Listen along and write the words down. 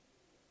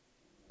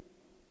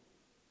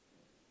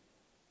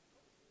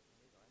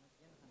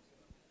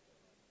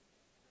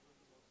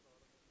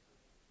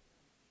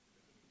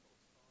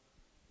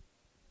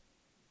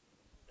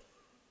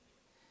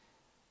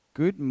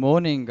Good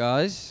morning,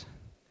 guys.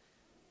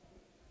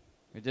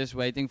 We're just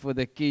waiting for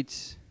the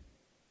kids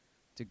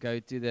to go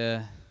to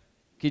the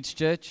kids'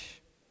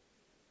 church.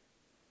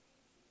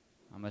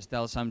 I must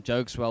tell some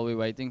jokes while we're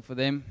waiting for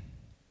them.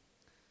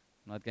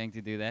 I'm not going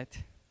to do that.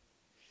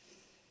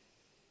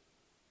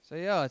 So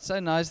yeah, it's so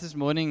nice this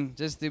morning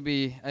just to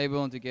be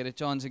able to get a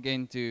chance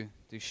again to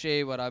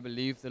share what I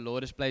believe the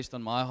Lord has placed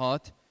on my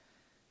heart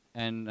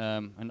and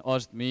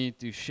asked me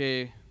to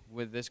share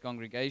with this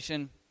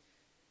congregation.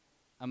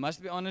 I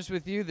must be honest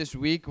with you, this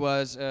week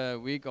was a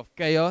week of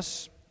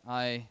chaos.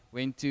 I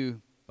went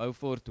to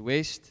Beaufort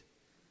West.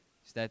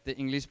 Is that the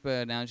English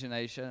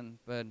pronunciation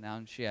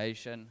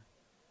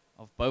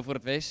of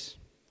Beaufort West?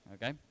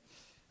 Okay.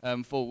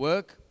 For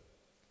work,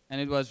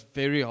 and it was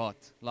very hot.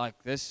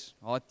 Like this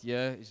hot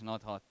here is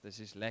not hot.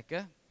 This is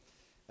lekker.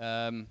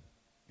 I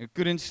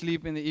couldn't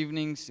sleep in the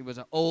evenings. It was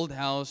an old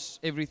house.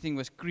 Everything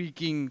was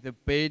creaking. The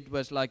bed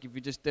was like, if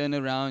you just turn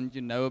around,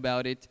 you know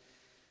about it.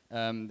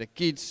 The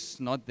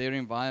kids, not their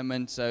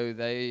environment, so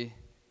they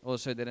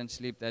also didn't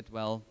sleep that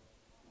well.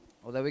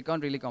 Although we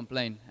can't really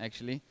complain,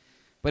 actually.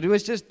 But it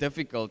was just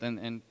difficult,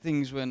 and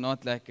things were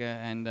not like,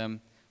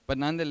 but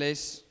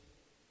nonetheless,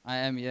 I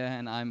am here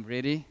and I'm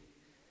ready.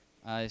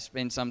 I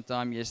spent some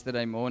time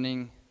yesterday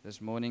morning,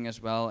 this morning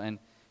as well, and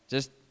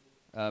just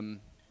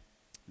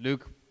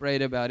Luke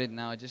prayed about it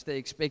now, just the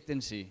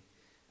expectancy.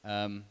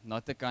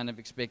 Not the kind of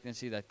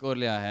expectancy that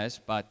Corlia has,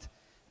 but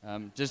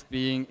just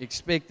being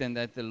expectant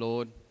that the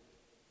Lord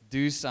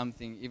do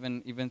something,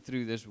 even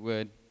through this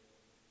word.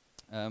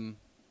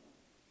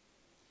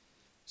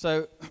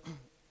 So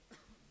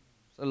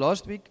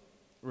last week,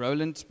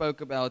 Roland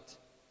spoke about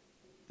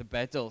the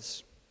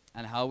battles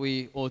and how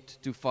we ought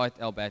to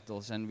fight our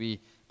battles. And we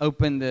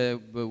opened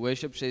the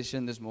worship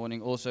session this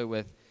morning also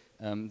with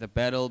the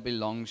battle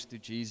belongs to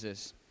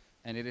Jesus.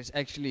 And it is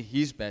actually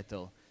his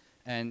battle.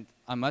 And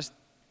I must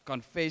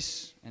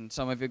confess, and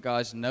some of you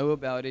guys know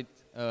about it,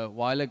 a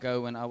while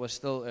ago when I was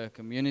still a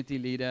community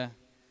leader,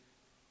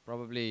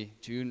 probably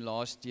June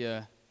last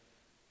year,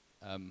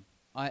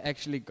 I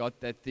actually got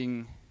that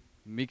thing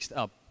mixed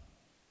up.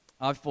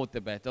 I fought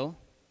the battle,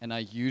 and I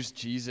used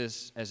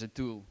Jesus as a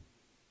tool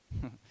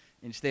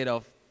instead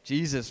of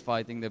Jesus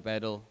fighting the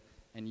battle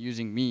and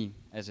using me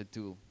as a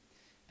tool.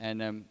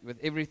 And with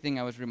everything,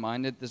 I was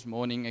reminded this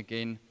morning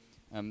again,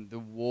 the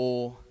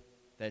war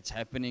that's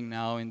happening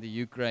now in the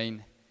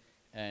Ukraine,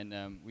 and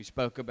we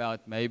spoke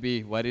about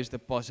maybe what is the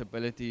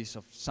possibilities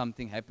of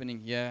something happening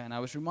here, and I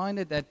was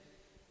reminded that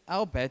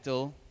our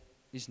battle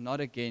is not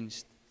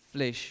against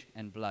flesh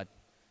and blood.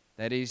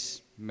 That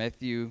is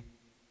Matthew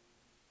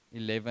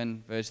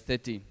 11, verse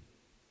 30.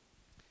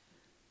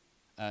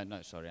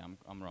 No, sorry,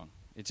 I'm wrong.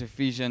 It's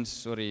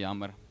Ephesians,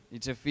 jammer.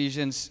 It's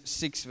Ephesians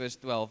 6, verse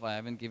 12. I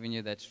haven't given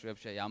you that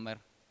scripture, jammer.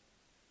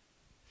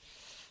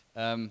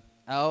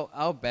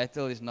 Our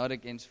battle is not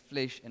against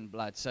flesh and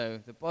blood. So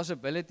the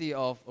possibility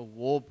of a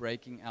war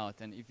breaking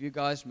out, and if you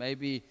guys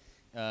maybe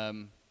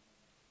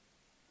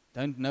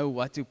don't know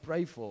what to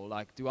pray for,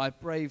 like, do I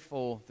pray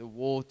for the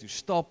war to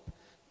stop?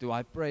 Do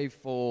I pray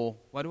for,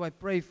 what do I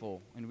pray for?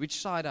 And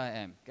which side I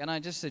am? Can I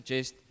just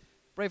suggest,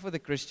 pray for the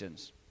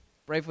Christians.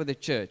 Pray for the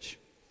church.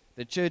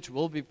 The church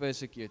will be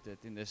persecuted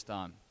in this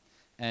time.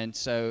 And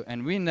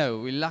we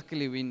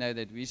luckily know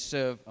that we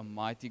serve a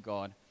mighty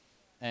God.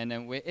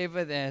 And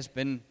wherever there has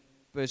been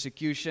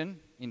persecution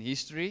in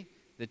history,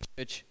 the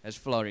church has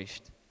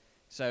flourished.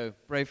 So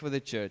pray for the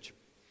church.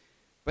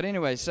 But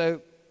anyway,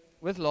 so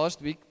with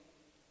last week,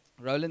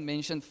 Roland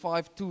mentioned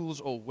 5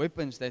 tools or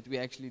weapons that we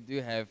actually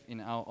do have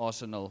in our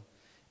arsenal.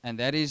 And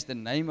that is the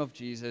name of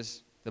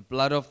Jesus, the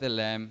blood of the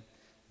Lamb,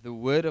 the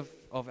word of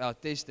our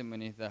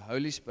testimony, the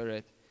Holy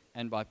Spirit,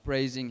 and by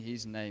praising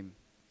his name.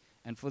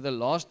 And for the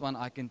last one,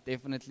 I can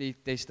definitely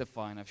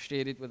testify, and I've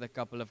shared it with a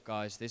couple of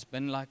guys. There's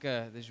been like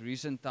this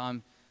recent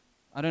time,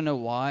 I don't know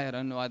why, I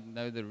don't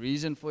know the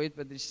reason for it,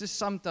 but it's just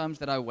sometimes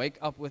that I wake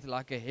up with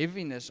like a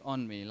heaviness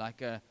on me,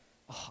 like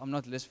I'm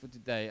not lit for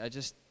today, I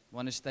just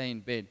want to stay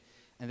in bed.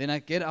 And then I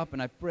get up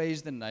and I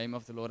praise the name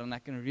of the Lord, and I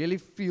can really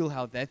feel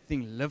how that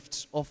thing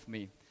lifts off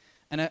me.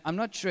 And I'm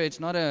not sure,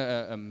 it's not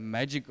a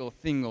magical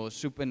thing or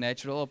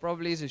supernatural, or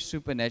probably is a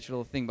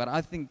supernatural thing, but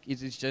I think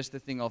it is just a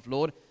thing of,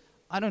 Lord,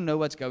 I don't know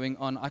what's going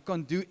on. I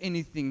can't do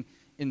anything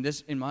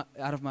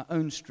out of my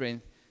own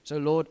strength. So,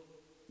 Lord,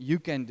 you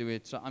can do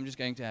it. So I'm just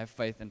going to have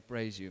faith and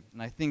praise you.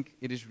 And I think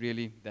it is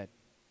really that.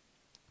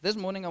 This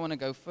morning I want to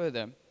go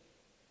further,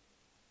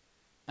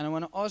 and I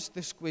want to ask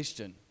this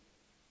question.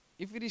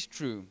 If it is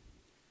true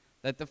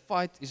that the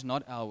fight is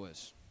not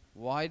ours,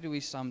 why do we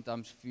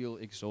sometimes feel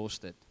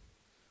exhausted?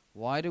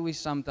 Why do we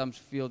sometimes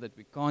feel that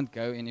we can't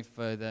go any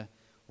further?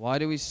 Why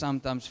do we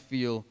sometimes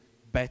feel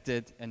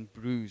battered and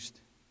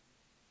bruised?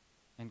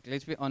 And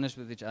let's be honest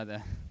with each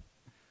other.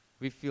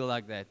 We feel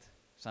like that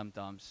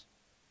sometimes.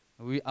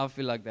 I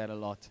feel like that a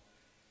lot.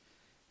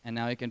 And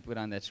now you can put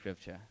on that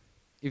scripture.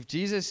 If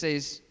Jesus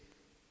says,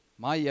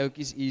 my yoke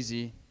is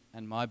easy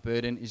and my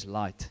burden is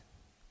light,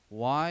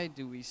 why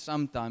do we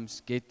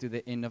sometimes get to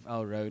the end of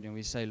our road and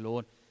we say,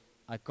 Lord,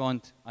 I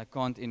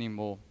can't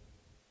anymore?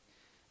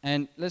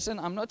 And listen,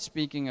 I'm not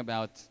speaking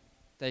about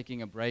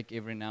taking a break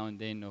every now and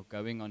then or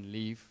going on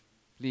leave.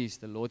 Please,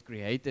 the Lord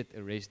created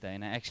a rest day,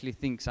 and I actually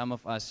think some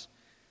of us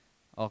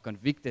are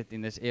convicted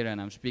in this area,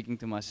 and I'm speaking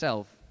to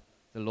myself.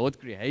 The Lord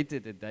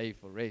created a day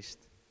for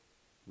rest.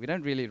 We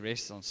don't really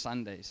rest on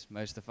Sundays,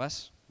 most of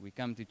us. We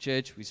come to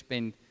church, we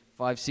spend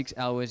 5-6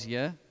 hours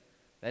here.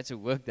 That's a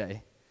work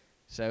day.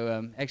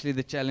 So actually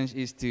the challenge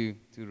is to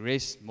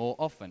rest more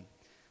often.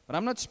 But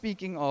I'm not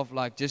speaking of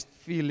like just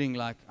feeling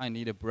like I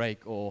need a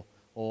break or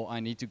I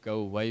need to go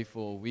away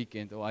for a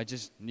weekend, or I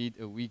just need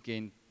a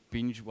weekend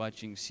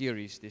binge-watching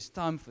series. There's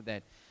time for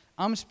that.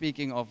 I'm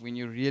speaking of when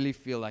you really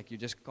feel like you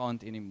just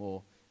can't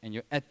anymore, and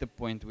you're at the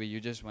point where you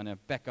just want to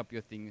pack up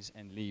your things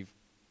and leave.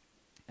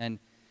 And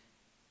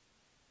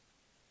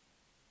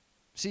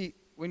see,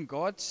 when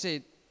God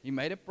said, He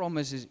made a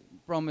promise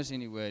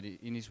in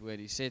His word.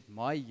 He said,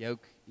 my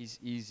yoke is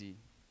easy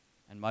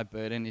and my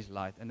burden is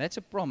light. And that's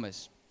a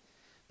promise.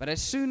 But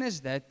as soon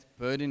as that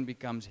burden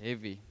becomes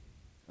heavy,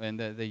 when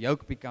the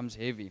yoke becomes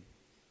heavy,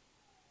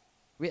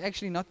 we're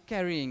actually not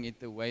carrying it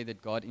the way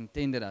that God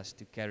intended us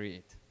to carry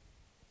it.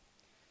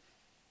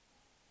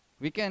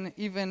 We can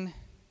even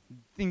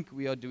think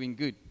we are doing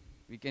good.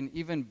 We can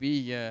even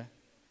be here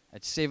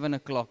at 7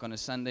 o'clock on a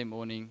Sunday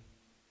morning,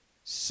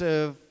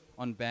 serve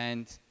on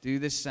band, do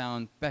the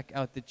sound, pack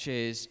out the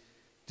chairs,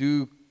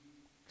 do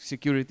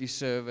security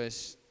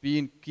service, be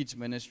in kids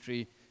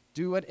ministry,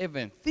 do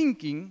whatever,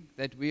 thinking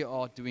that we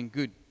are doing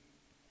good,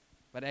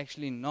 but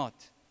actually not,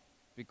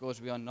 because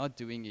we are not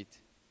doing it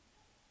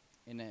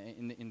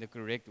in the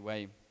correct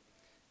way.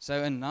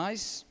 So a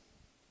nice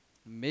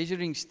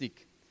measuring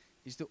stick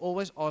is to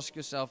always ask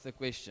yourself the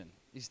question,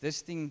 is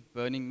this thing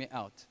burning me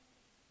out?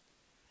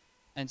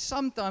 And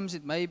sometimes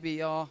it may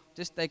be,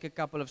 just take a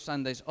couple of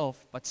Sundays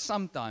off, but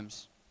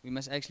sometimes we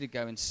must actually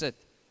go and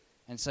sit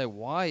and say,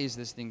 why is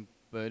this thing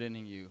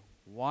burdening you?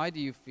 Why do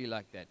you feel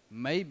like that?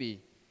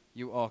 Maybe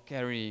you are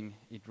carrying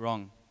it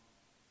wrong.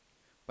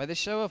 By the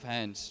show of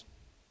hands,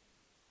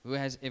 who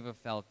has ever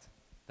felt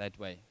that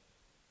way?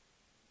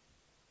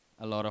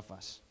 A lot of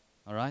us,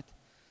 all right?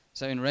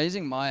 So in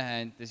raising my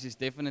hand, this is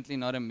definitely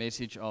not a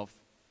message of,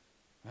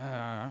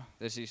 I'm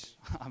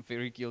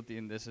very guilty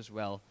in this as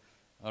well,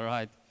 all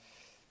right?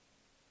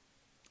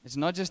 It's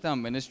not just our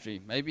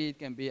ministry. Maybe it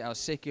can be our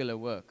secular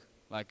work,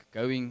 like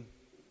going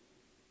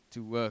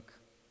to work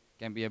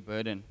can be a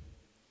burden.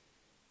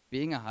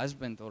 Being a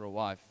husband or a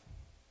wife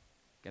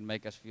can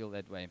make us feel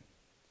that way.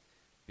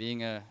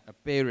 Being a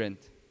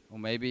parent, or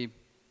maybe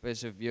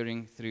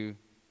persevering through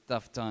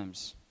tough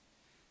times.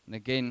 And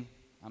again,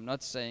 I'm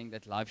not saying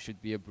that life should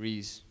be a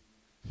breeze.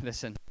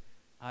 Listen,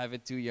 I have a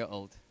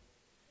 2-year-old.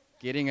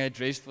 Getting her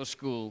dressed for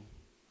school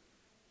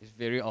is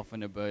very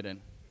often a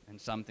burden, and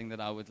something that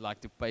I would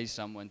like to pay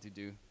someone to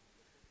do.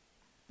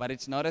 But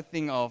it's not a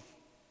thing of,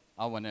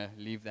 I want to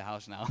leave the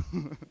house now.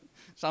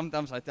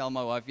 Sometimes I tell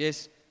my wife,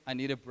 yes, I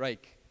need a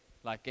break.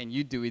 Like, can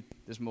you do it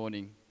this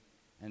morning?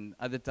 And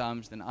other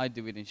times, then I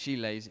do it and she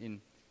lays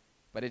in.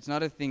 But it's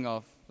not a thing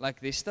of,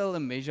 like, there's still a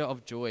measure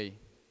of joy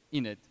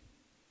in it.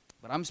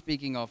 But I'm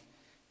speaking of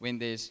when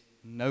there's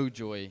no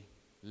joy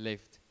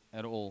left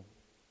at all.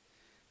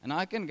 And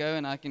I can go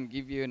and I can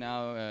give you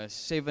now a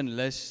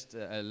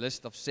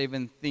list of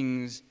 7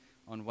 things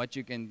on what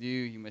you can do.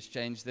 You must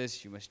change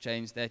this, you must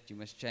change that, you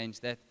must change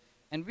that.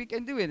 And we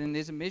can do it, and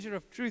there's a measure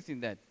of truth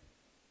in that.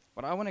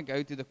 But I want to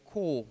go to the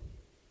core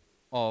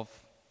of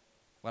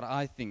what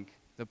I think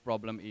the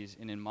problem is,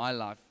 and in my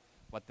life,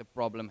 what the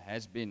problem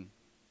has been.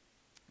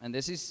 And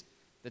this is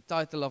the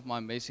title of my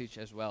message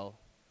as well.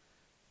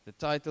 The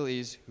title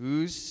is,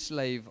 Whose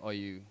Slave Are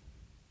You?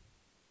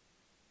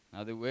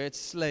 Now the word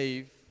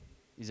slave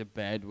is a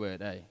bad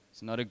word, eh?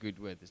 It's not a good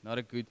word. There's not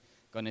a good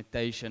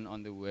connotation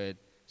on the word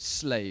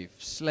slave.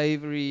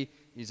 Slavery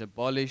is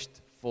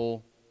abolished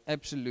for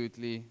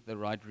absolutely the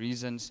right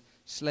reasons.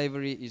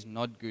 Slavery is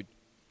not good.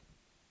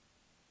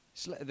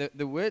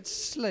 The word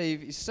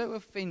slave is so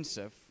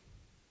offensive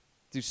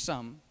to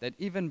some that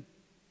even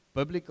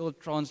biblical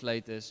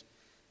translators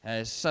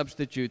has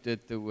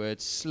substituted the word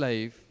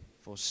slave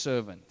for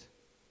servant.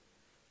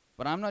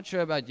 But I'm not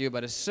sure about you,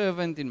 but a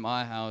servant in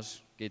my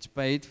house gets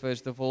paid,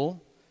 first of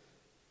all,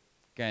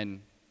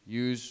 can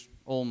use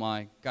all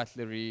my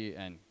cutlery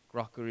and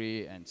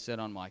crockery and sit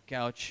on my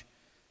couch.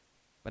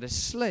 But a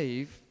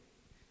slave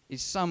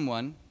is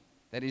someone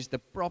that is the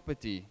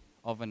property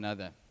of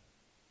another.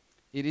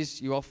 It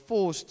is, you are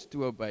forced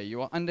to obey.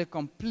 You are under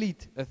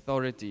complete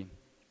authority.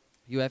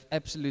 You have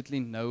absolutely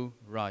no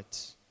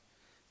rights.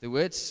 The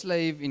word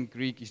slave in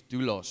Greek is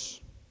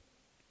doulos.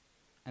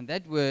 And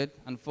that word,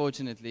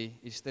 unfortunately,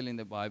 is still in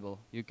the Bible.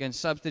 You can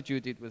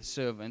substitute it with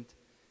servant,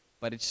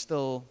 but it's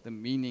still, the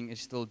meaning is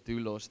still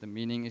doulos. The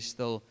meaning is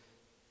still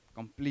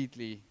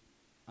completely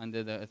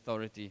under the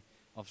authority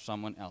of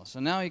someone else. So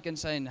now you can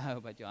say, no,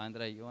 but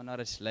Johandre, you are not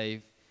a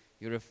slave.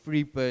 You're a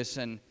free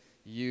person.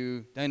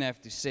 You don't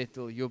have to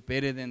settle. You're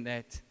better than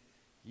that.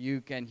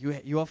 You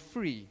are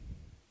free.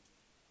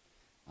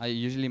 I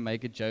usually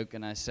make a joke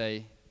and I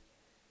say,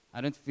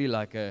 I don't feel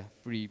like a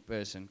free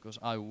person because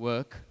I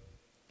work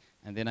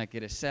and then I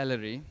get a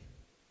salary,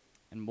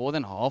 and more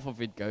than half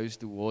of it goes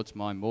towards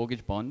my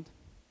mortgage bond,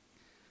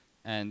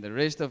 and the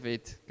rest of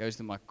it goes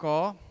to my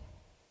car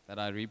that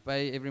I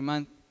repay every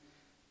month,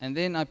 and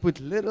then I put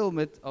little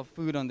bit of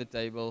food on the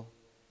table,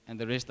 and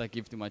the rest I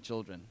give to my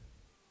children.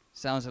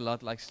 Sounds a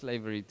lot like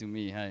slavery to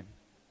me, hey?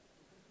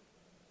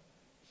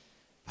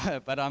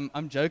 But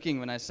I'm joking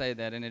when I say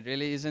that, and it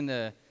really isn't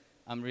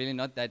I'm really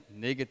not that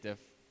negative.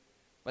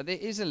 But there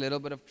is a little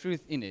bit of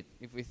truth in it,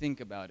 if we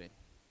think about it.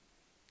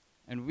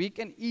 And we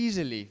can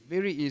easily,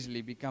 very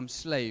easily, become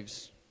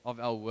slaves of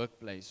our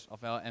workplace,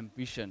 of our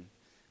ambition,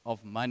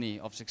 of money,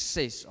 of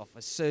success, of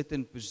a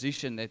certain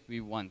position that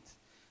we want.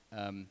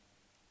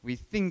 We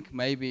think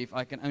maybe if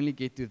I can only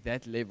get to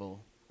that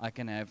level, I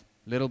can have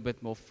a little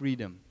bit more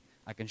freedom.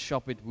 I can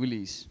shop at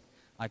Woolies.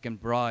 I can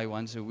braai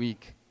once a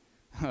week.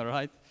 All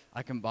right?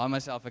 I can buy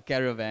myself a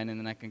caravan, and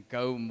then I can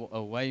go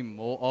away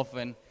more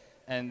often.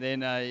 And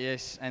then,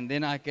 and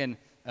then I can,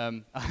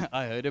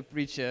 I heard a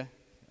preacher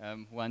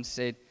once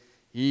said,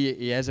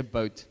 he has a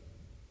boat.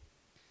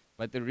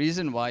 But the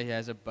reason why he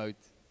has a boat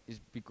is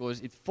because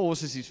it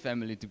forces his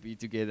family to be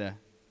together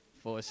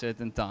for a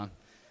certain time.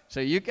 So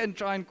you can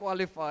try and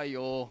qualify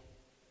your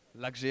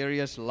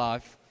luxurious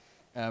life,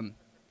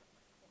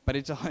 but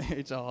it's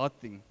a hard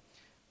thing.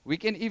 We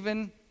can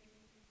even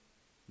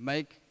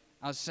make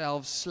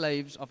ourselves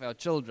slaves of our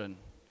children,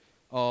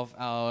 of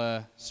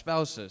our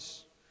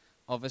spouses,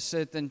 of a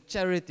certain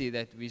charity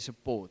that we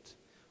support,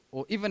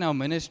 or even our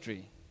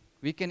ministry.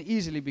 We can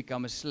easily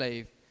become a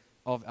slave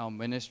of our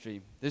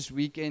ministry. This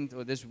weekend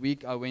or this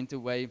week I went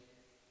away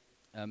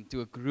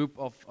to a group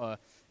of,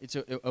 it's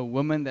a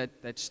woman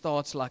that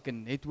starts like a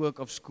network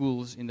of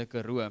schools in the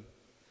Karoo,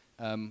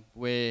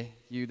 where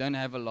you don't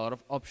have a lot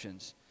of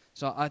options.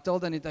 So I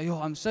told Anita,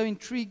 I'm so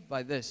intrigued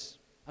by this.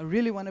 I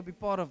really want to be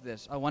part of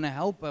this. I want to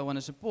help her, I want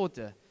to support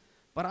her.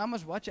 But I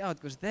must watch out,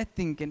 because that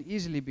thing can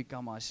easily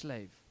become my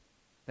slave.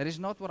 That is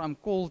not what I'm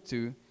called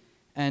to,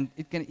 and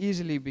it can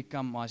easily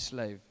become my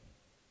slave.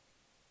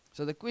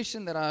 So the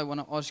question that I want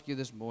to ask you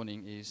this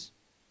morning is,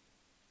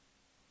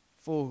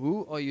 for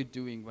who are you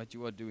doing what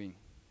you are doing?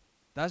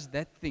 Does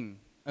that thing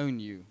own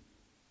you?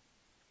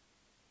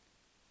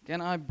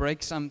 Can I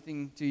break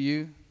something to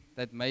you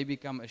that may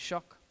become as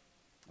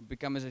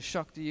a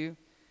shock to you?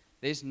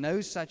 There's no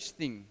such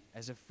thing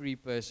as a free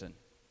person.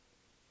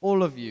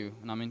 All of you,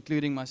 and I'm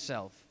including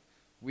myself,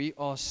 we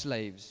are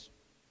slaves.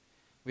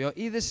 We are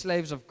either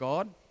slaves of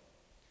God,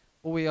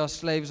 or we are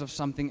slaves of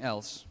something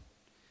else.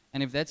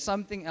 And if that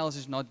something else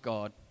is not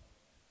God,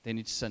 then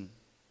it's sin.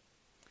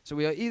 So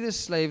we are either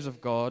slaves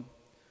of God,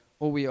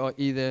 or we are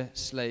either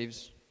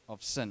slaves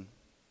of sin.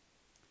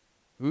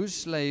 Whose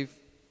slave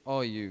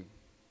are you?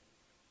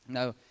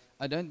 Now,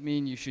 I don't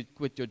mean you should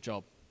quit your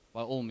job,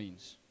 by all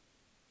means.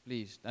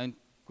 Please, don't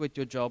quit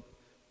your job,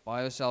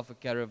 buy yourself a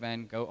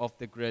caravan, go off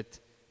the grid,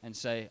 and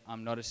say,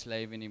 I'm not a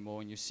slave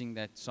anymore, and you sing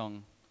that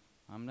song,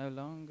 I'm no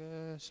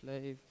longer a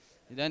slave.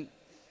 You don't,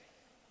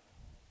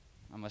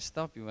 I must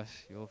stop,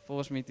 you'll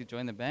force me to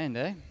join the band,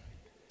 eh?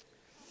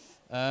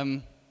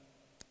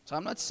 So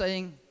I'm not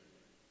saying,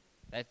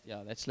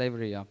 that's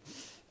slavery, yeah.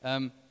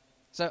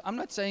 So I'm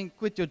not saying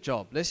quit your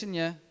job. Listen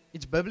here,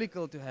 it's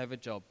biblical to have a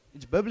job.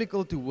 It's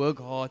biblical to work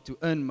hard, to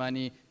earn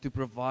money, to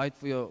provide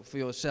for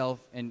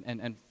yourself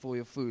and for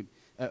your food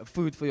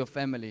for your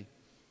family.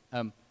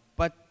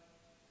 But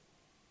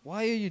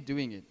why are you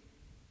doing it?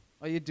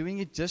 Are you doing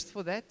it just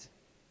for that?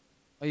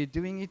 Are you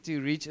doing it to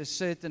reach a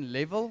certain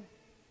level?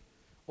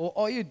 Or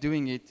are you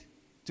doing it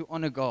to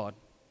honor God?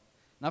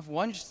 And I've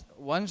once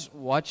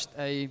watched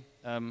there's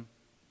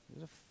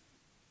a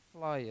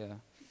flyer.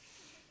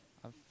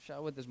 I've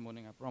showered this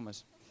morning, I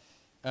promise.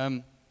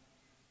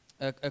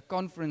 A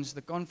conference,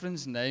 the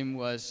conference name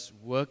was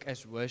Work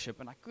as Worship,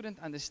 and I couldn't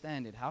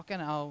understand it. How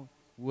can our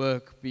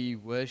work be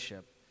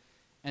worship?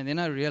 And then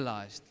I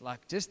realized,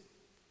 like, just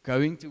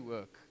going to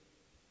work,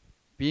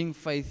 being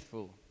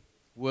faithful,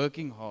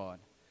 working hard,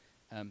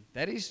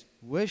 that is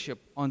worship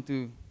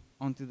unto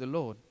the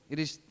Lord. It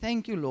is,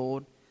 thank you,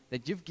 Lord,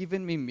 that you've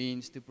given me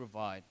means to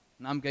provide,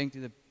 and I'm going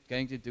to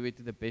do it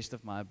to the best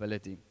of my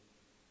ability.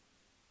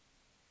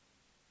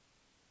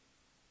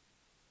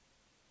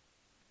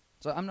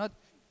 So I'm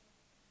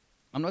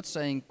not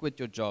saying quit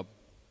your job,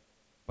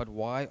 but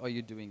why are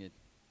you doing it?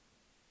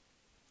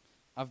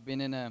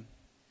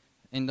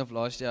 End of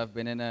last year, I've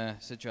been in a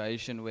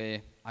situation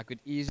where I could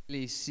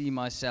easily see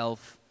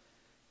myself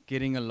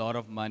getting a lot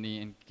of money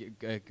and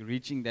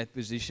reaching that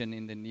position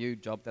in the new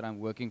job that I'm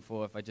working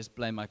for if I just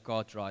play my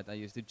cards right. I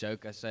used to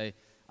joke, I say,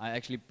 I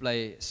actually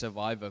play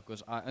Survivor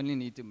because I only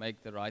need to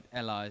make the right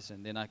allies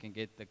and then I can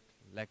get the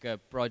lekker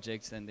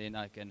projects and then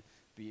I can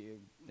be,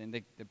 then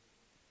the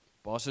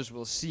bosses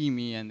will see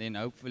me and then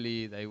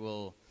hopefully they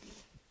will.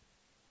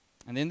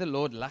 And then the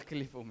Lord,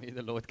 luckily for me,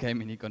 the Lord came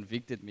and He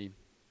convicted me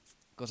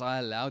because I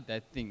allowed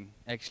that thing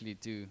actually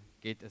to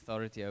get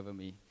authority over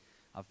me.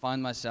 I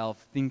find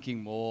myself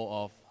thinking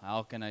more of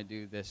how can I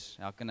do this,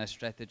 how can I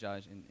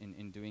strategize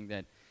in doing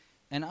that.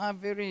 And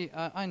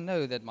I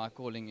know that my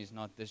calling is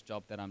not this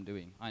job that I'm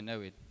doing. I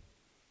know it.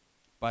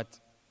 But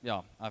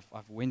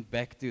I've went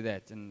back to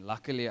that, and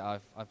luckily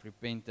I've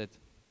repented.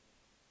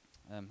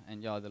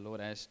 And the Lord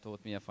has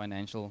taught me a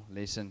financial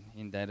lesson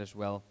in that as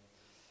well.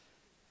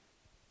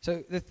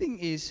 So the thing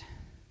is,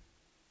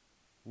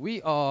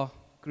 we are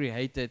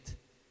created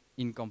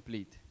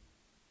incomplete.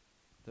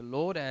 The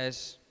Lord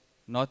has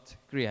not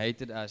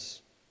created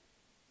us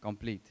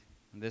complete.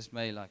 And this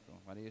may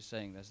what are you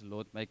saying? Does the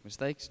Lord make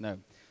mistakes? No.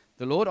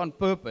 The Lord on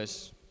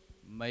purpose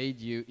made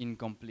you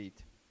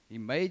incomplete. He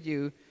made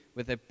you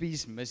with a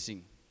piece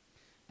missing.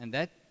 And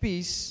that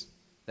piece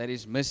that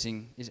is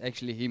missing is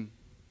actually Him.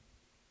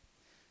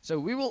 So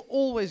we will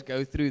always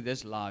go through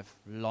this life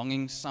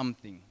longing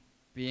something,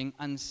 being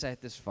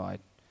unsatisfied,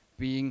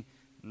 being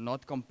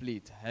not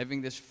complete,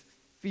 having this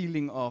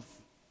feeling of,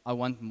 I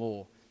want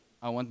more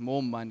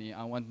money,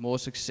 I want more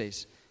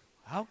success.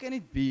 How can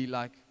it be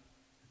like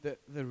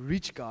the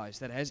rich guys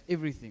that has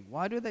everything?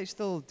 Why do they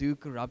still do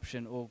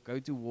corruption or go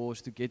to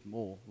wars to get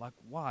more? Like,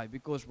 why?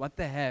 Because what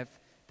they have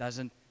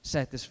doesn't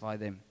satisfy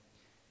them.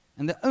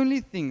 And the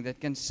only thing that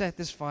can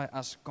satisfy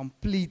us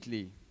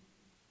completely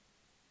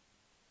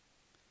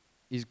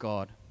is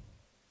God,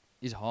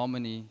 is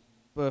harmony,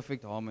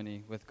 perfect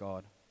harmony with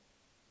God.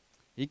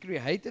 He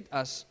created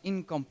us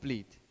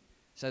incomplete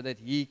so that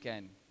He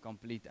can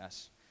complete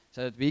us,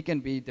 so that we can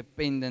be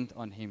dependent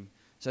on Him,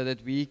 so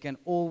that we can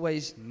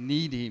always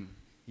need Him.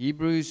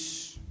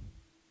 Hebrews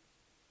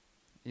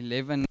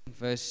 11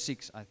 verse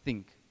 6, I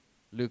think.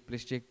 Luke,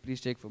 please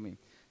check for me.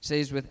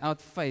 Says,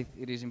 without faith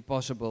it is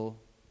impossible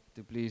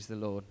to please the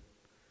Lord.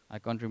 I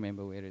can't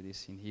remember where it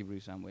is, in Hebrew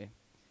somewhere.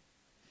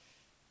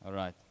 All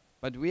right.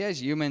 But we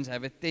as humans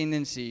have a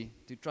tendency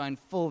to try and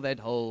fill that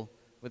hole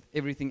with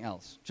everything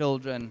else.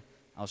 Children,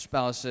 our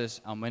spouses,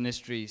 our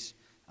ministries,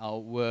 our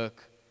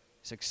work,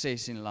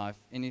 success in life,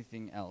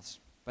 anything else.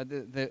 But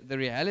the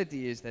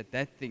reality is that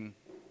thing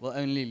will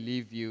only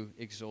leave you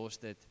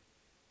exhausted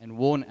and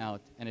worn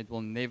out, and it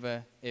will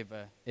never,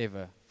 ever,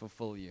 ever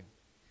fulfill you.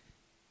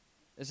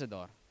 Is it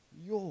daar?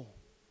 Jo.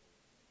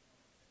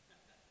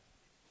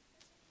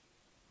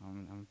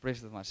 I'm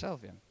impressed with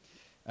myself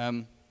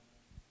here.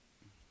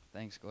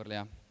 Thanks,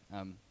 Corlia.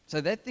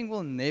 So that thing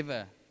will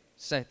never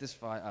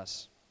satisfy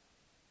us.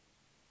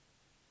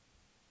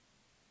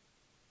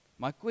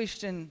 My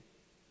question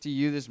to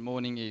you this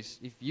morning is,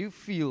 if you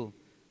feel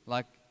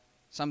like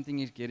something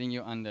is getting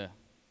you under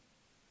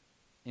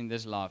in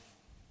this life,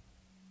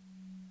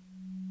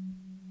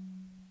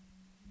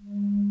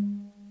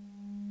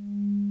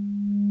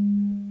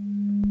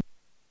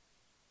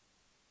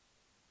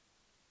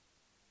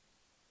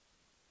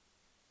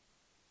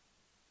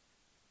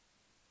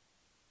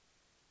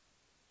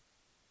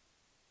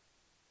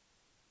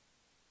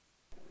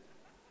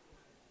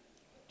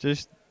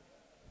 just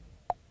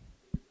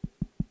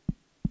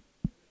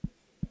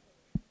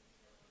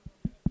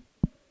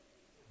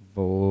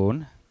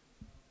Woon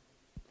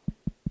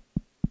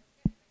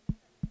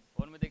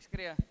moet ek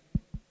skree?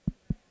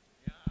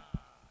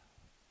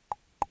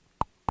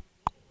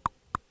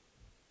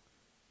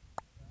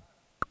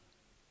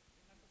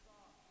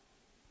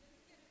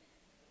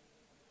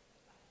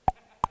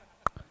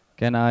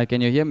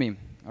 Can you hear me?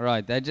 All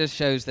right, that just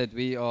shows that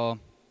we are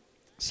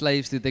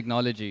slaves to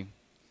technology.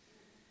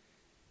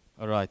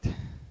 All right.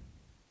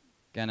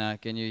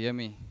 Can you hear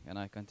me? Can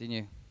I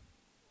continue?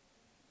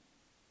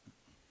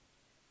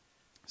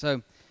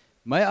 So,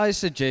 may I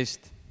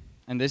suggest,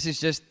 and this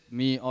is just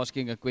me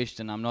asking a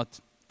question, I'm not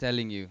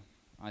telling you.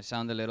 I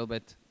sound a little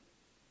bit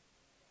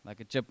like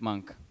a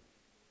chipmunk.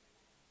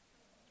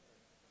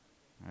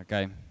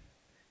 Okay.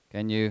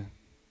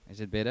 Is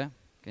it better?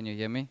 Can you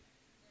hear me?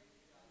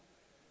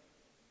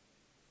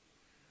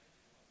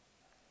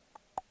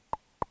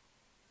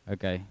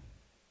 Okay.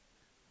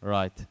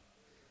 Right.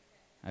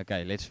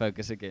 Okay, let's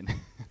focus again.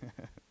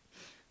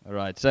 All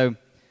right. So,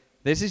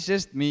 this is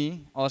just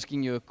me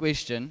asking you a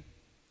question,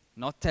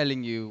 not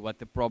telling you what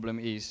the problem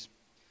is.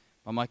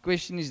 But my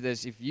question is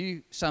this: if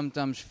you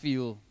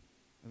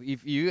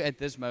at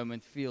this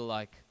moment feel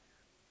like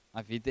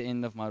I've hit the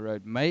end of my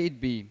road, may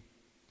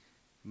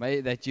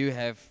that you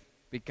have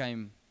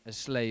become a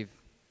slave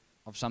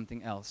of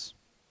something else.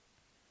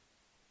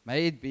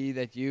 May it be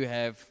that you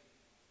have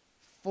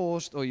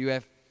forced, or you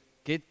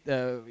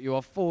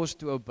are forced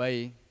to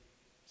obey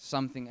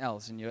something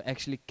else, and you're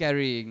actually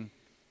carrying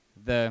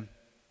the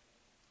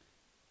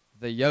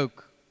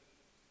yoke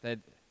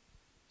that's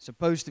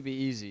supposed to be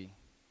easy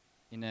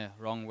in a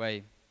wrong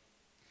way.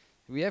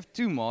 We have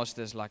two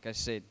masters, like I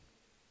said.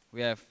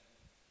 We have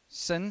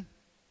sin,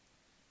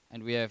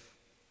 and we have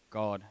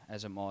God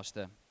as a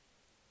master.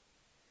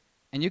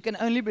 And you can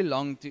only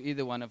belong to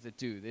either one of the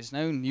two. There's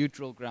no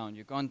neutral ground.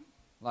 You can't,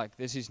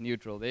 this is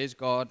neutral. There's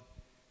God,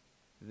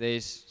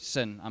 there's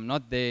sin. I'm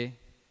not there,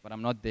 but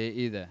I'm not there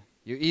either.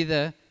 You're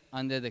either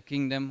under the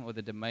kingdom or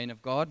the domain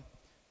of God,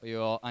 or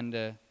you are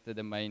under the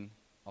domain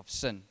of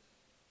sin.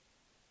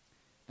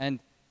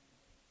 And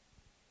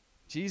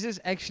Jesus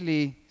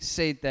actually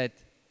said that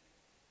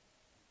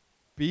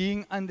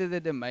being under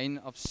the domain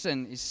of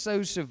sin is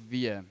so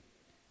severe.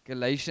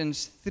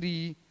 Galatians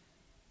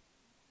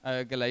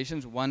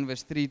 1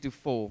 verse 3 to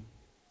 4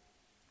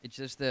 It's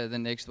just the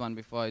next one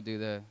before I do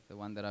the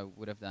one that I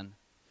would have done.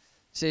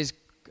 It says,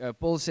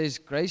 Paul says,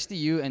 grace to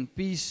you and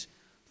peace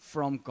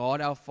from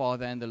God our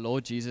Father and the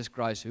Lord Jesus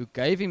Christ, who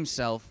gave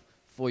himself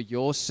for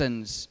your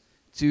sins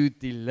to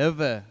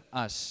deliver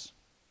us.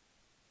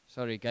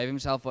 Gave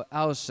himself for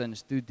our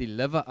sins to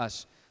deliver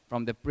us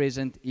from the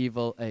present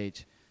evil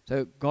age.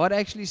 So God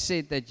actually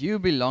said that you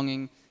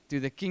belonging to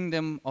the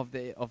kingdom of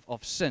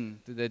sin,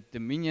 to the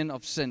dominion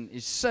of sin,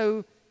 is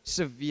so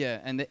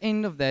severe, and the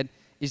end of that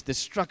is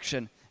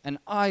destruction, and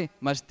I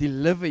must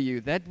deliver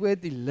you. That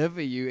word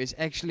deliver you is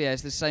actually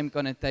has the same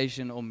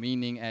connotation or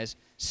meaning as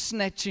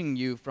snatching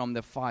you from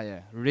the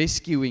fire,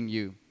 rescuing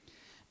you.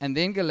 And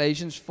then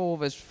Galatians 4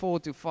 verse 4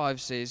 to 5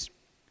 says,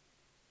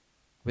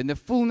 when the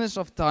fullness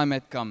of time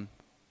had come,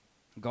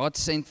 God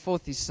sent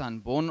forth his Son,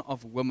 born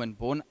of woman,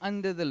 born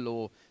under the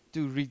law,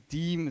 to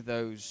redeem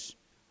those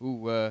who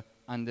were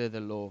under the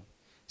law.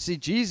 See,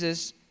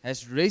 Jesus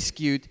has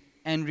rescued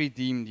and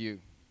redeemed you.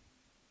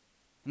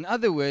 In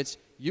other words,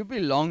 you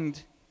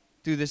belonged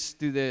to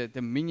the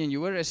dominion.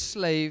 You were a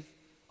slave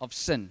of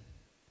sin.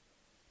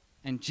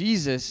 And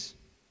Jesus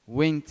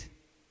went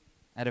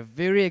at a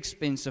very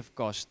expensive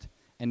cost,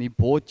 and he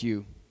bought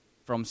you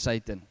from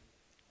Satan.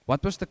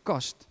 What was the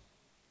cost?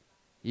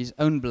 His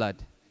own blood,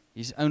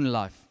 his own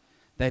life,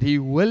 that he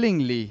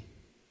willingly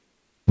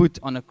put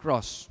on a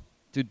cross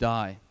to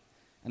die.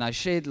 And I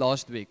shared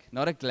last week,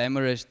 not a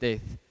glamorous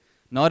death,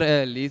 not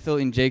a lethal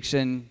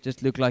injection,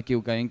 just look like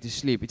you're going to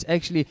sleep. It's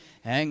actually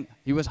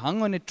he was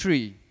hung on a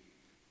tree,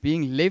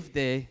 being left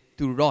there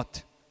to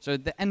rot, so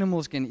the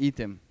animals can eat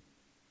him.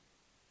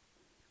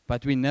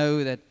 But we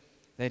know that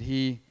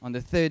he, on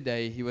the third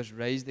day, he was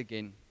raised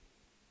again.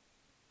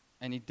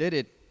 And he did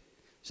it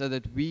so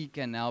that we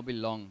can now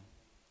belong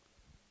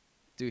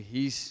to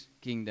his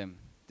kingdom,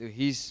 to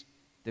his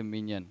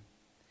dominion.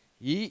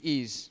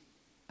 He is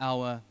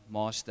our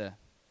master.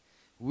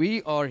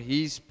 We are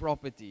his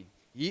property.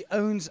 He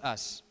owns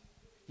us.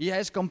 He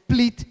has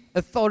complete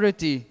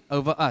authority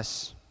over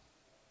us.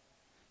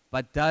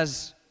 But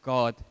does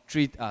God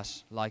treat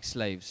us like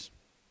slaves?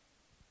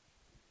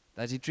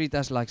 Does he treat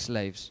us like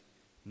slaves?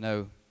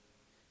 No.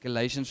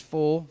 Galatians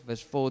 4,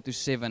 verse 4 to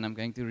 7. I'm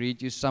going to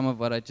read you some of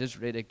what I just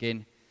read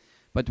again.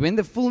 But when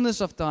the fullness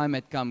of time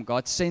had come,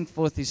 God sent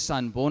forth his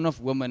Son, born of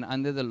woman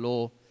under the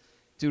law,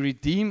 to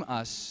redeem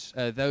us,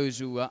 those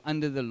who were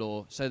under the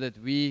law, so that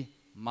we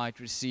might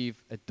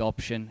receive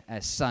adoption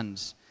as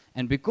sons.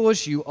 And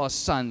because you are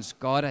sons,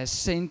 God has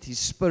sent his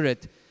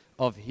Spirit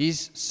of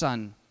his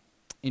Son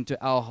into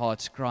our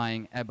hearts,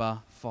 crying,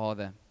 Abba,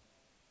 Father.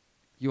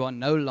 You are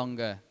no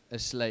longer a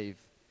slave,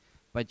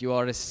 but you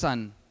are a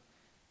son,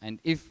 and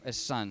if a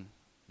son,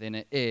 then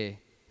an heir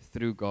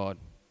through God.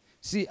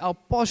 See, our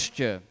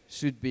posture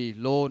should be,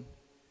 Lord,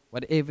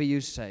 whatever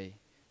you say,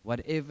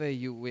 wherever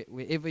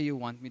you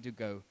want me to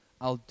go,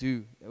 I'll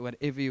do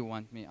whatever you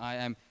want me. I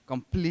am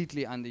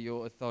completely under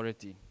your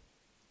authority.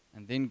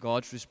 And then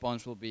God's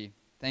response will be,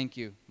 thank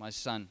you, my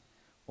son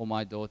or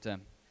my daughter.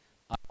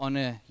 I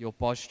honor your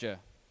posture.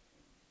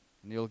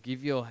 And he'll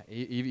give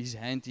his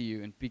hand to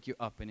you and pick you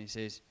up, and he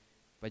says,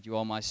 but you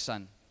are my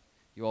son.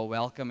 You are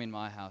welcome in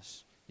my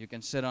house. You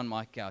can sit on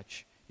my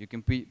couch. You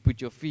can put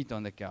your feet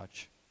on the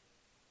couch.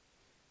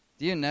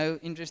 Do you know,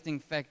 interesting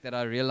fact that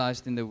I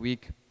realized in the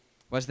week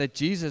was that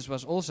Jesus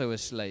was also a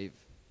slave.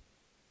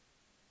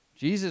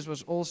 Jesus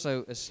was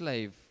also a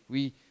slave.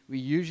 We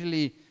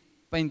usually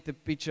paint the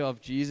picture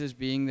of Jesus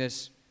being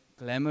this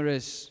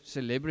glamorous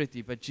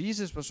celebrity, but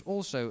Jesus was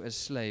also a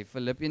slave.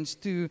 Philippians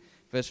 2,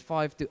 verse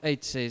 5 to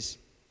 8 says,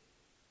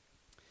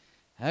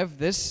 Have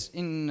this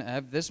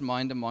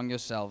mind among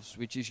yourselves,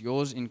 which is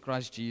yours in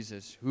Christ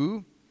Jesus,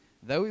 who,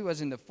 though he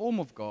was in the form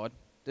of God,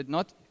 did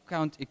not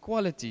count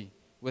equality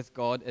with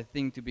God a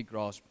thing to be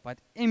grasped, but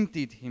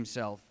emptied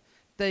himself,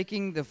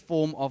 taking the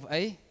form of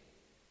a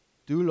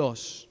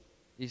doulos,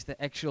 is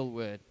the actual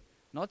word,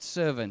 not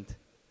servant,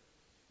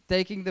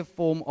 taking the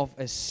form of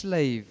a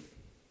slave,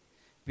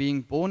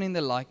 being born in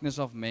the likeness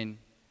of men,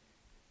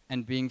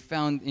 and being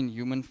found in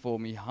human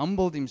form, he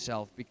humbled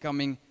himself,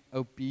 becoming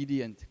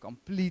obedient,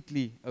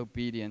 completely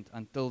obedient,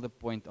 until the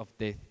point of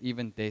death,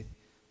 even death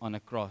on a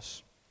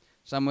cross.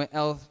 Somewhere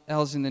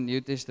else in the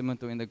New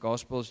Testament or in the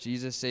Gospels,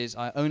 Jesus says,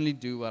 I only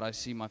do what I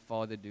see my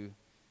Father do.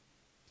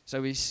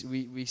 So we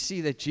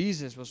see that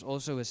Jesus was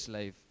also a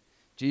slave.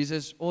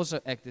 Jesus also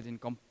acted in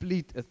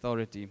complete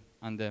authority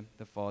under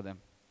the Father.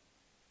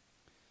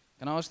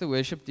 Can I ask the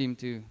worship team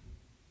to,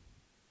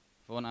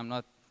 Vaughn, I'm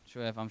not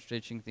sure if I'm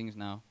stretching things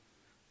now,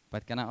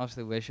 but can I ask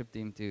the worship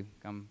team to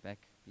come back,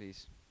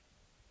 please?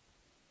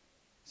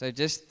 So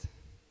just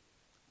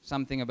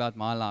something about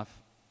my life,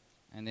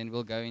 and then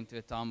we'll go into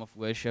a time of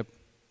worship.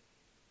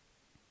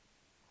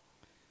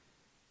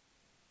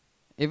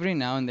 Every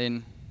now and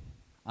then,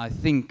 I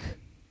think,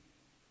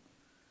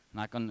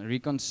 and I can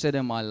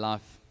reconsider my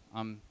life.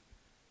 I'm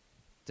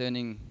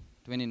turning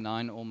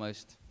 29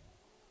 almost.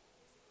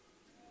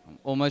 I'm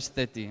almost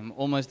 30. I'm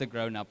almost a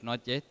grown-up.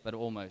 Not yet, but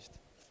almost.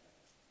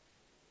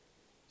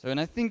 So when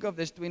I think of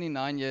this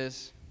 29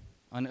 years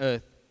on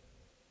earth,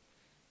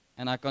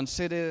 And I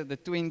consider the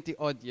 20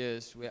 odd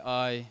years where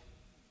I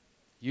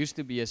used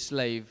to be a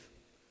slave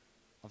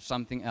of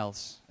something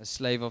else, a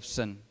slave of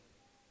sin.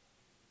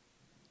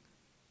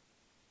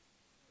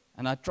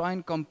 And I try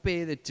and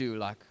compare the two.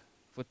 Like,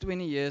 for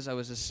 20 years, I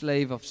was a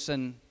slave of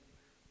sin.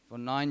 For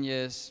 9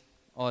 years,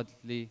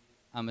 oddly,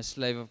 I'm a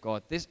slave of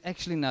God. There's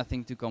actually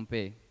nothing to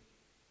compare.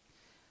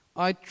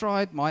 I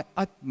tried my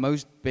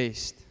utmost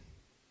best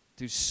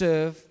to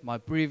serve my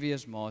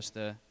previous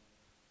master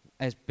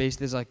as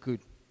best as I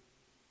could.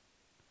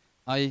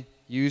 I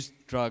used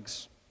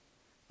drugs.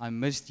 I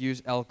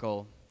misused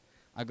alcohol.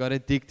 I got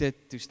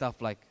addicted to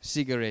stuff like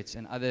cigarettes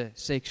and other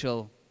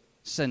sexual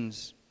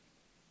sins.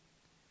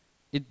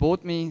 It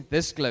brought me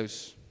this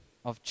close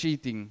of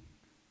cheating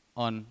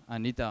on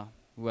Anita,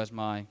 who was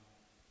my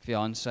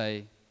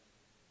fiancée.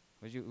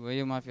 Were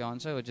you my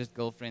fiancée or just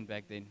girlfriend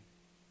back then?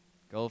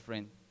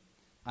 Girlfriend.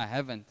 I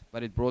haven't,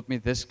 but it brought me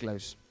this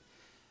close.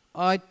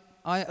 I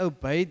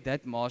obeyed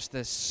that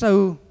master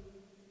so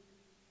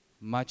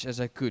much as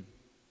I could.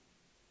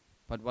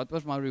 But what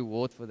was my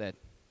reward for that?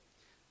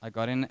 I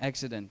got in an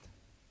accident.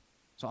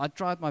 So I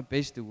tried my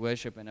best to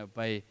worship and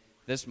obey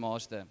this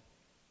master.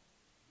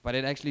 But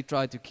it actually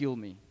tried to kill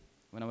me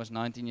when I was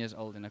 19 years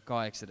old in a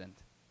car accident.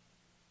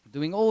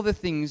 Doing all the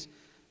things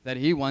that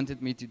he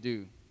wanted me to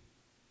do.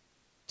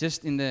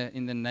 Just in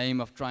the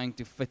name of trying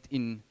to fit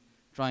in,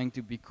 trying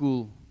to be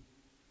cool.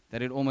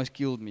 That it almost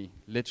killed me,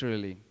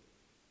 literally.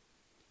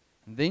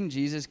 And then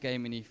Jesus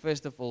came and he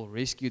first of all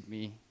rescued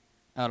me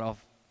out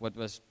of what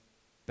was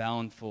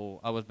bound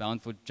for, I was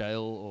bound for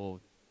jail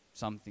or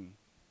something.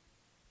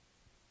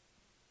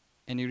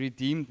 And he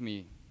redeemed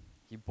me.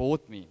 He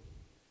bought me.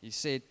 He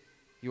said,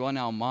 "You are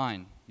now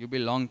mine. You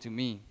belong to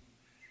me."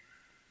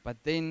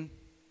 But then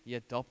he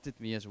adopted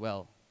me as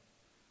well.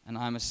 And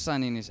I'm a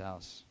son in his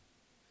house.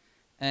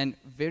 And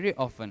very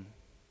often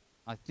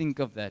I think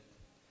of that.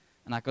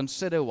 And I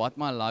consider what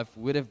my life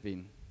would have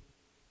been.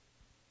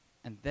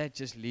 And that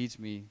just leads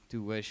me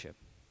to worship.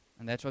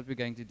 And that's what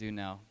we're going to do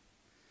now.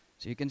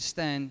 So you can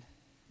stand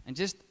and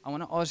I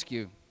want to ask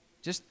you,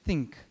 just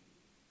think,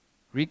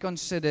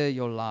 reconsider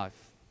your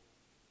life.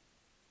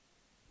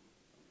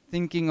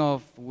 Thinking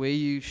of where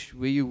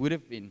you would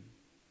have been,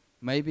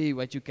 maybe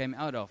what you came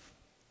out of.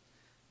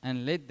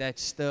 And let that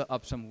stir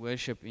up some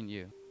worship in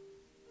you.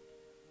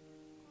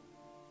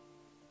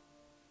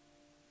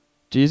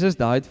 Jesus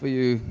died for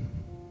you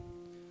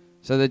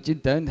so that you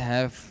don't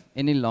have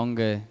any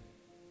longer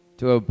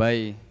to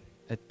obey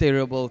a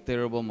terrible,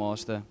 terrible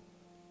master.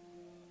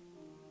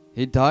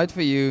 He died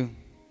for you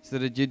so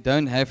that you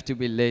don't have to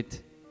be led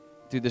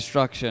to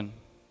destruction.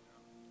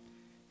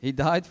 He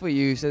died for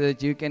you so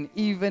that you can,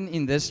 even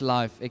in this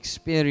life,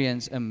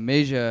 experience a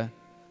measure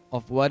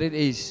of what it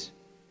is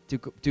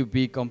to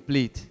be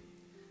complete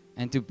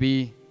and to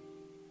be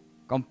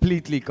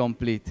completely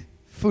complete,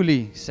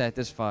 fully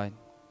satisfied.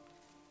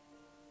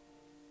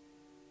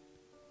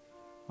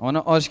 I want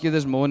to ask you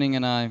this morning,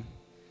 and I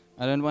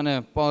don't want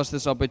to pass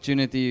this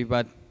opportunity,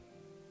 but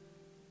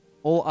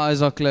all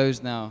eyes are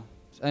closed now.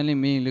 It's only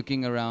me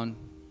looking around.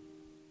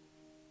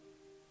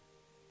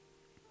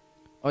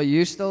 Are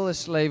you still a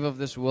slave of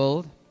this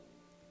world?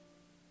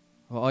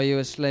 Or are you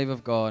a slave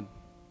of God?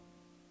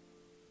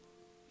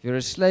 If you're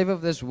a slave of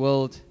this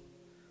world,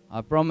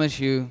 I promise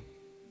you,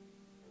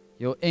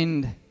 your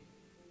end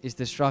is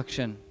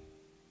destruction.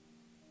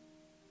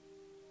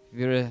 If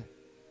you're a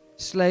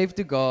slave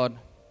to God,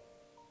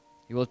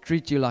 He will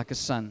treat you like a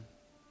son.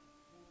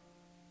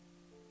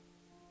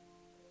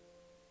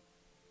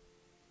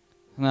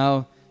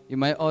 Now, you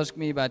may ask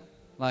me, but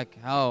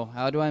how?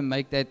 How do I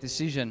make that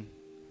decision?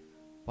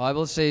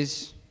 Bible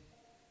says,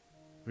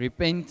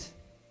 repent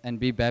and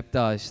be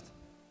baptized.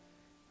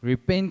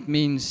 Repent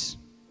means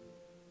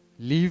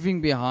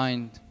leaving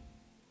behind,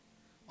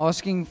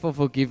 asking for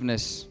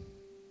forgiveness,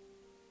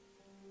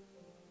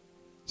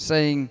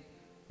 saying,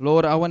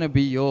 Lord, I want to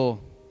be your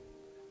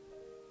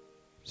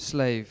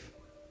slave.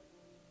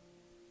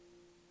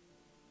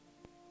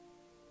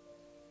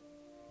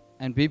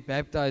 And be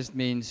baptized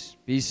means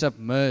be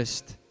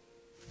submersed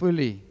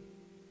fully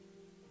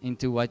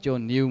into what your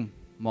new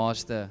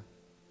master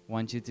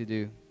wants you to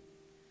do.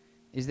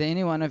 Is there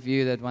any one of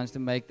you that wants to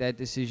make that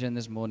decision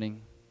this morning?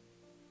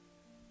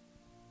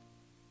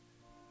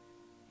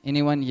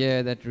 Anyone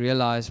here that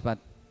realized, but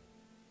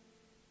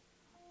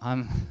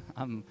I'm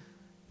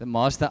the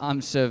master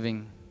I'm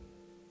serving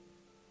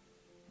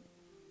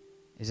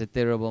is a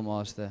terrible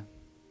master.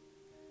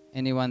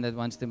 Anyone that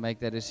wants to make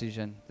that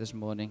decision this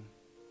morning?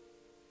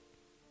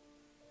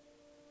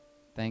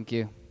 Thank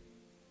you.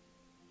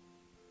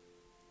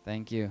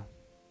 Thank you.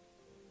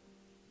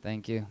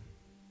 Thank you.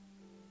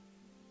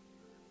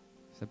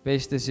 It's the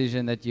best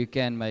decision that you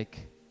can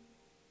make.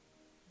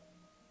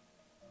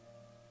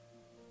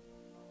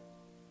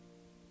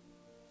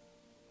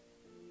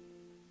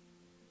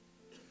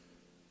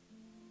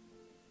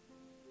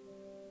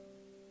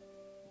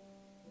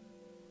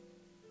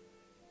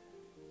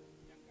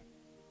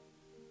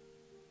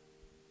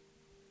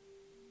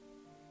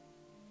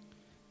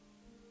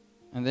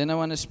 And then I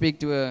want to speak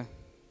to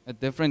a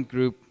different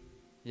group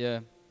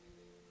here.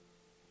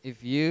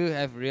 if you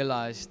have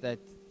realized that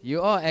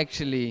you are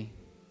actually,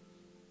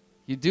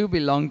 you do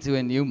belong to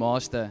a new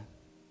master,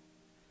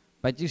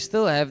 but you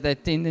still have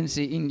that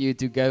tendency in you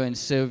to go and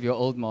serve your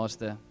old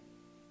master.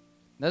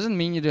 Doesn't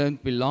mean you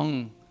don't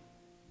belong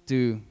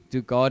to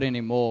God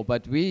anymore,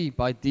 but we,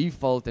 by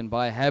default and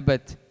by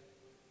habit,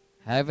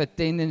 have a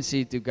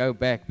tendency to go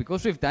back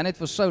because we've done it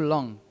for so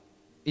long.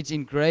 It's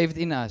engraved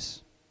in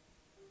us.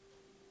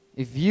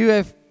 If you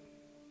have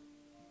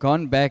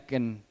gone back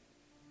and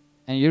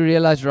you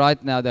realize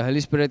right now the Holy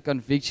Spirit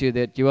convicts you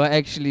that you are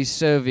actually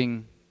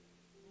serving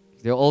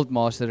the old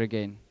master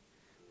again,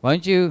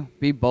 won't you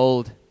be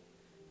bold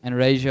and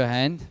raise your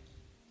hand?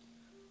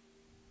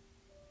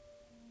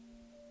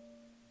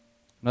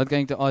 I'm not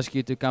going to ask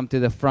you to come to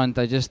the front.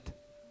 I just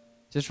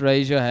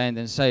raise your hand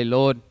and say,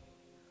 Lord,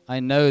 I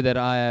know that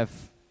I have.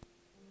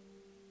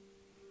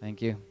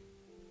 Thank you.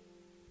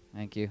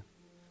 Thank you.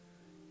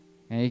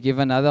 Can you give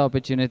another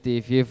opportunity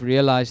if you've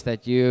realized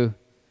that you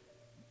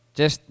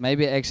just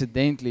maybe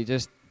accidentally,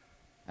 just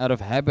out of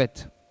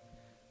habit,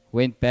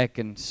 went back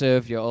and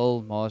served your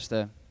old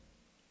master?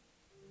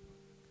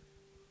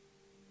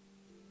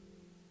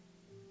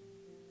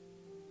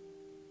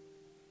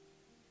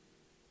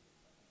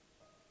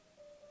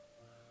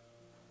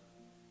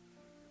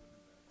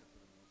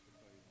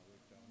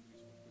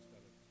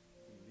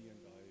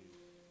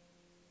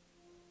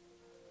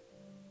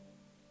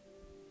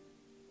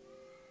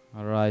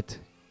 All right,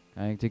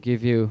 going to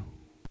give you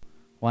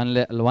one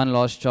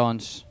last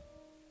chance.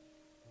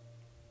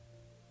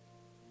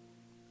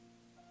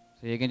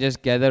 So you can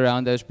just gather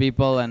around those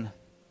people and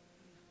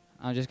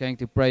I'm just going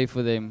to pray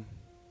for them.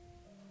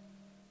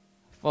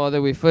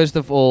 Father, we first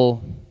of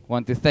all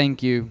want to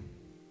thank you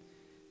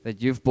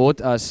that you've bought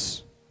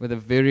us with a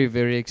very,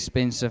 very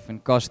expensive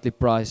and costly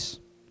price,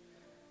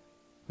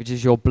 which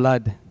is your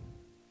blood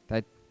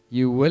that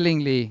you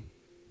willingly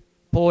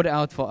poured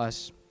out for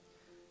us,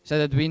 so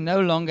that we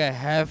no longer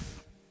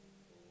have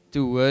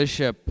to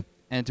worship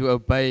and to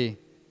obey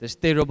this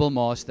terrible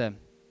master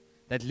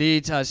that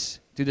leads us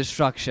to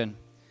destruction.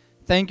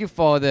 Thank you,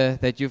 Father,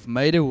 that you've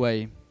made a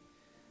way.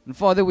 And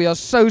Father, we are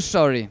so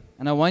sorry.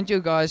 And I want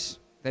you guys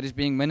that is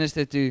being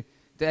ministered to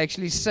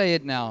actually say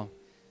it now.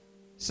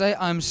 Say,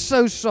 I'm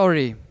so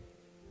sorry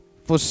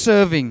for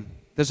serving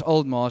this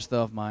old master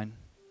of mine.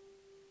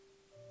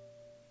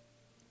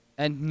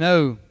 And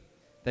know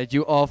that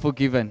you are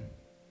forgiven.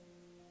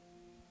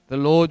 The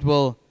Lord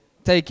will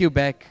take you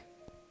back.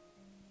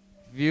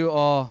 If you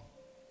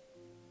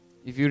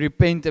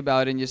repent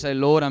about it and you say,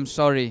 Lord, I'm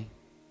sorry,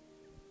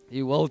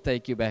 He will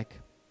take you back.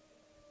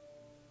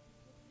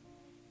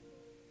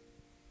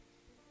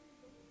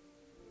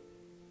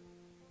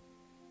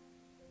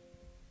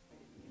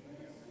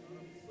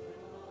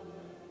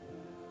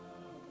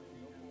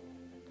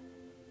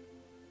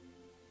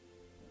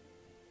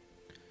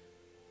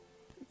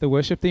 The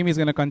worship team is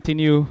going to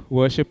continue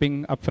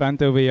worshiping up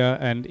front over here.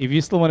 And if you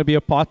still want to be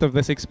a part of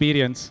this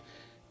experience,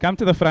 come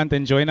to the front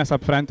and join us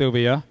up front over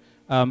here.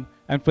 And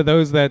for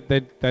those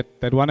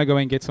that want to go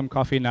and get some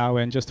coffee now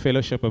and just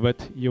fellowship a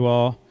bit, you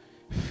are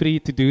free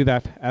to do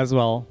that as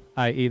well,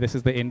 i.e. this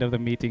is the end of the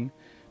meeting.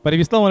 But if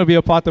you still want to be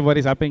a part of what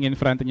is happening in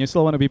front and you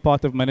still want to be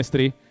part of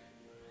ministry,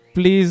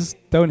 please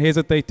don't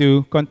hesitate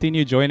to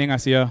continue joining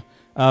us here.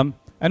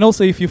 And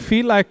also, if you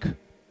feel like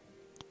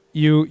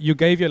you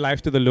gave your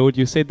life to the Lord,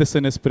 you said the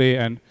sinner's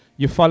prayer, and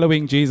you're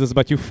following Jesus,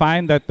 but you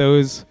find that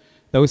those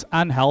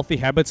unhealthy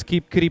habits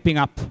keep creeping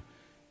up,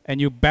 and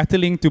you're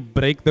battling to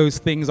break those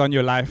things on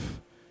your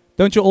life,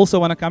 don't you also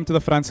want to come to the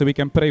front so we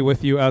can pray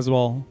with you as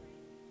well?